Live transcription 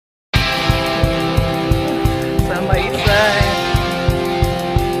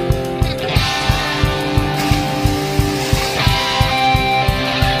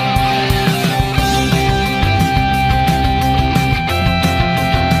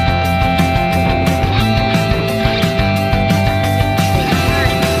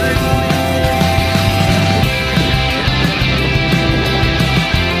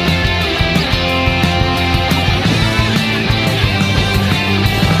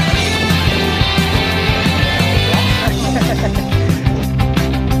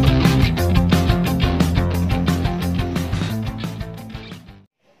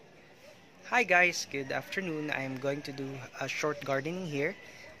Hi guys, good afternoon. I am going to do a short gardening here.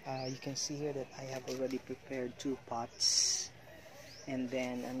 You can see here that I have already prepared 2 pots, and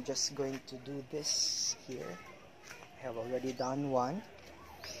then I'm just going to do this here. I have already done one,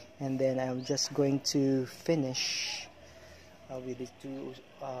 and then I'm just going to finish with the 2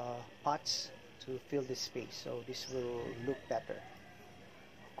 pots to fill the space, so this will look better.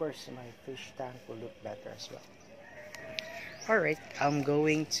 Of course, my fish tank will look better as well. Alright, I'm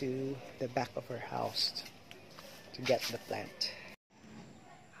going to the back of our house to get the plant.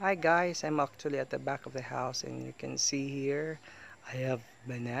 Hi guys, I'm actually at the back of the house, and you can see here I have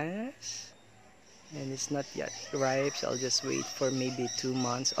bananas, and it's not yet ripe, so I'll just wait for maybe 2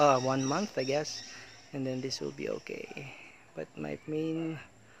 months, 1 month I guess, and then this will be okay. But my main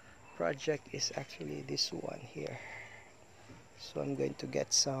project is actually this one here, so I'm going to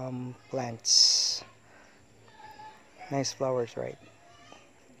get some plants. Nice flowers, right?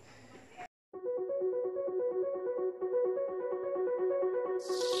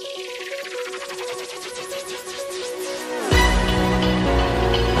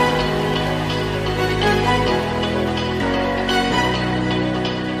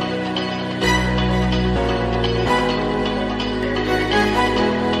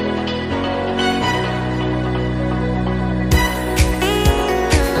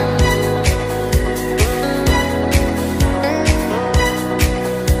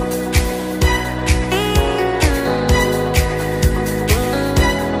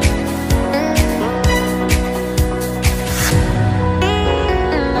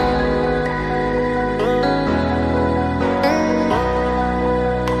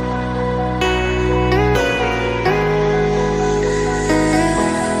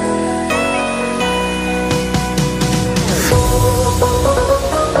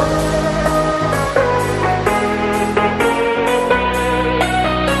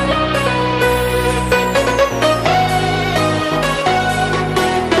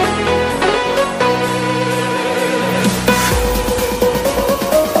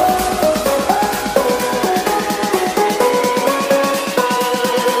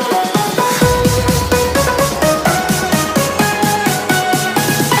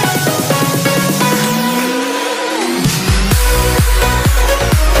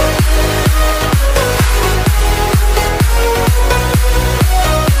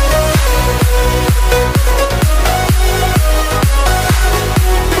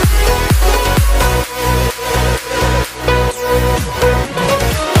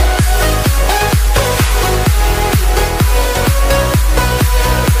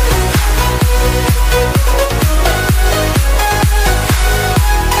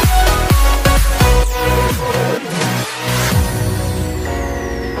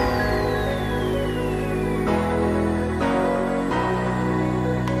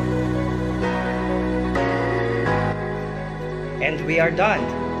 And we are done.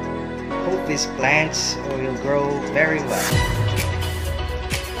 Hope these plants will grow very well.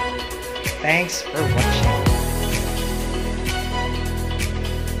 Thanks for watching.